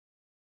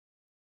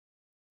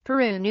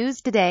Peru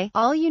News Today,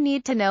 all you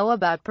need to know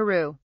about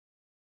Peru.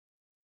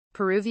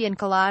 Peruvian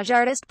collage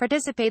artist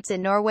participates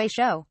in Norway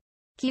show.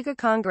 Kike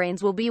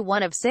Congrains will be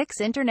one of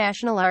 6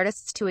 international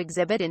artists to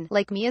exhibit in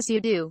Like Me As You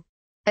Do,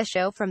 a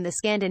show from the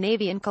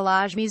Scandinavian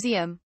Collage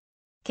Museum.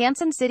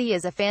 Quezon City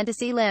is a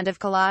fantasy land of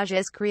collage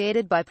as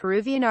created by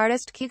Peruvian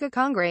artist Kike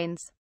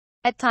Congrains.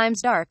 At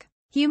times dark,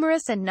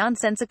 humorous and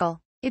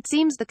nonsensical, it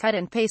seems the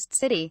cut-and-paste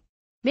city,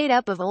 made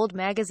up of old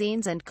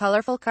magazines and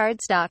colorful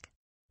cardstock,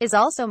 is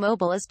also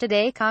mobile as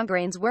today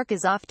Congrains' work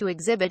is off to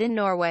exhibit in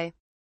Norway.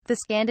 The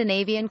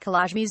Scandinavian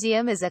Collage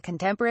Museum is a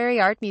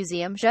contemporary art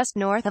museum just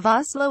north of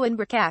Oslo in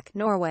Brakak,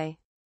 Norway.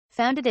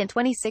 Founded in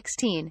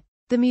 2016,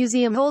 the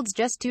museum holds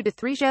just 2 to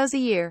 3 shows a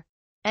year,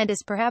 and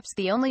is perhaps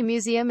the only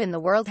museum in the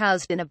world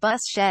housed in a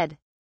bus shed.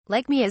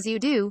 Like Me As You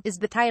Do is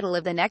the title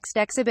of the next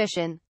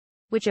exhibition,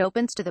 which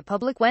opens to the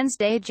public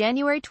Wednesday,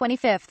 January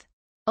 25th.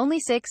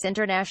 Only 6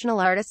 international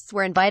artists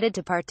were invited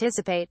to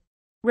participate,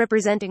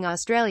 representing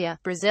Australia,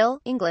 Brazil,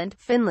 England,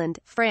 Finland,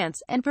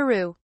 France, and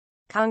Peru.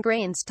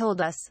 Congrains told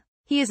us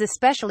he is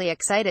especially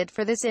excited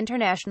for this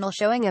international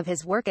showing of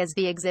his work as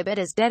the exhibit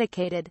is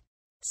dedicated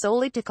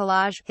solely to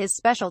collage, his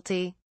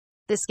specialty.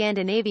 The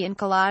Scandinavian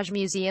Collage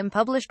Museum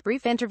published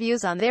brief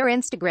interviews on their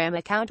Instagram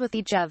account with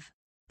each of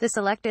the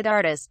selected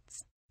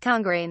artists.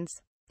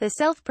 Congrains, the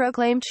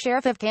self-proclaimed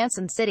sheriff of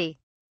Quezon City,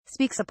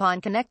 speaks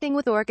upon connecting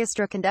with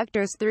orchestra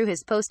conductors through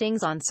his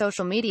postings on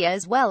social media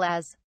as well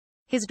as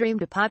his dream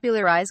to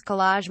popularize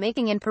collage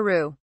making in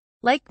Peru.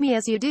 Like Me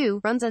As You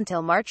Do runs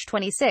until March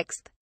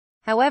 26th.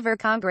 However,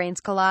 Congrains'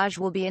 collage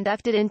will be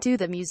inducted into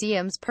the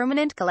museum's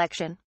permanent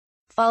collection.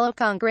 Follow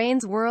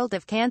Congrains' World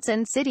of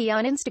Quezon City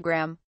on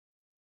Instagram.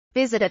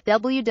 Visit at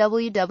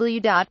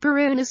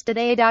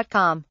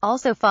www.perunewstoday.com.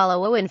 Also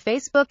follow on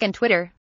Facebook and Twitter.